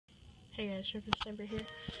Hey guys, Surface Sniper here,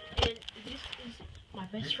 and this is my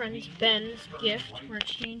best friend's Ben's gift. We're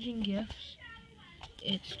exchanging gifts.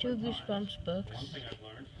 It's 2 Goosebumps books,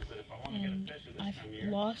 and I've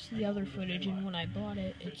lost the other footage, and when I bought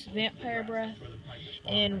it, it's Vampire Breath,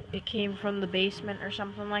 and it came from the basement or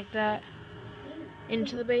something like that,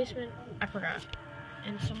 into the basement. I forgot,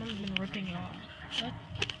 and someone's been ripping it off. What?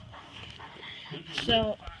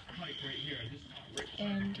 So,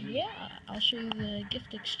 and yeah, I'll show you the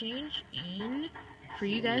gift exchange for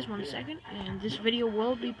you guys 1 second, and this video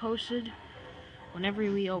will be posted whenever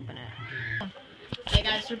we open it. Hey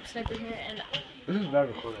guys, Surface Sniper here, and this is not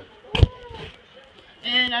recorded.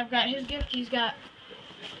 And I've got his gift. He's got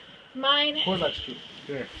mine.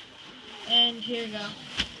 Here. And here you go.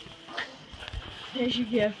 Here's your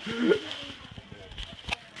gift.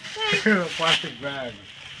 Here's a plastic bag.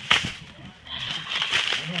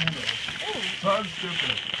 So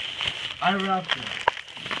stupid. I wrapped it.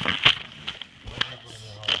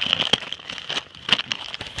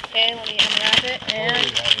 Okay, let me unwrap it. And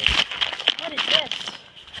what is this?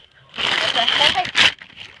 What the heck?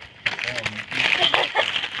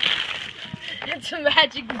 It's a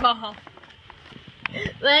magic ball.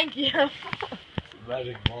 Thank you.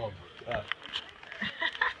 Magic bulb. Look.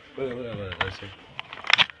 Let's see.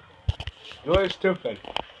 You know it's stupid.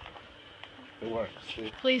 It works.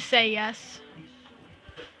 See? Please say yes.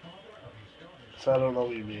 So I don't know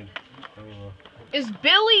what you mean. I don't know. Is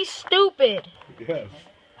Billy stupid? Yes.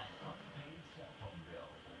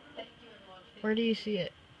 Where do you see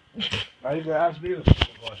it? Now you can ask me the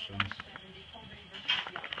questions.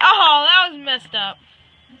 Oh, that was messed up.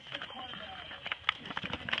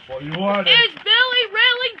 What you want? Is Billy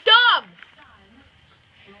really dumb?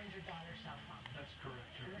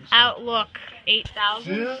 Outlook 8,000.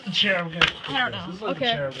 See, this is the chair I'm getting. I don't know. This is like Okay.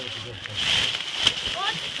 the chair I'm getting. Well,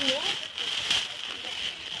 that's cool.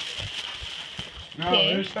 No,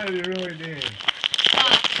 Okay. this time you really need.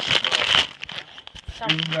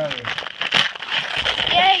 Something. Even better.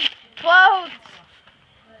 Yay! Clothes!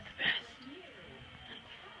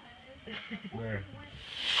 There.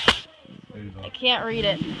 There you go. I can't read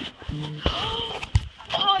it. Oh,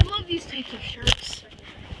 I love these types of shirts.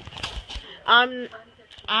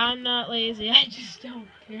 I'm not lazy. I just don't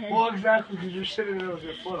care. Well, exactly, because you're sitting there with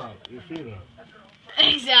your foot up, your feet up.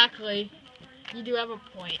 Exactly. You do have a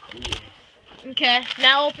point. Okay,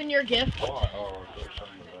 now open your gift. Oh, there's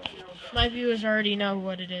something like that. My viewers already know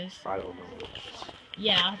what it is. I don't know what it is.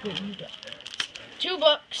 Yeah, but you don't. 2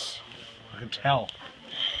 books. I can tell.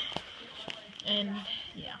 And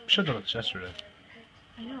yeah. Should have done this yesterday.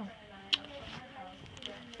 I know.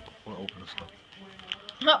 I want to open this stuff.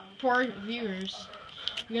 Oh, poor viewers.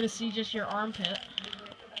 You gotta see just your armpit.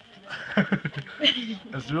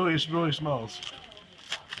 It really smells.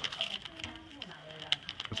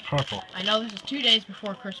 It's purple. I know this is 2 days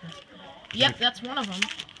before Christmas. Yep, that's one of them.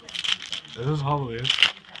 This is Halloween.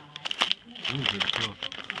 Ooh, good cool.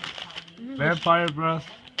 Vampire Breath.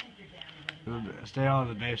 Stay on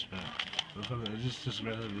the basement. Is this just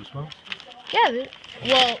regular Goosebumps? Yeah,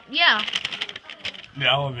 well, yeah.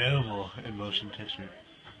 Now available in motion picture.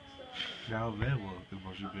 Now available in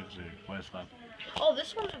motion picture. Why stop? Oh,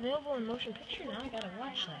 this one's available in motion picture now. I gotta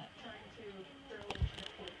watch that.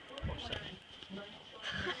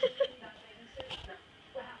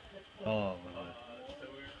 Oh,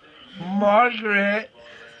 Margaret!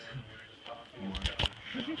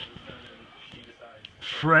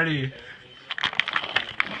 Freddy.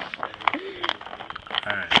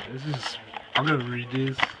 Alright, I'm gonna read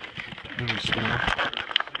these. Is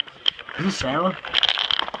this Santa?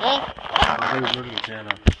 Oh, I was looking at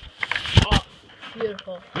Santa. oh,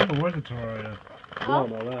 beautiful. You've been working tomorrow, yeah. Huh? You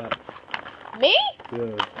don't know that. Me?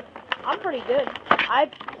 Yeah. I'm pretty good.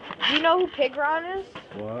 Do you know who Pigron is?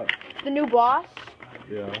 What? The new boss?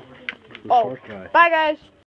 Yeah. The Oh, short guy. bye guys.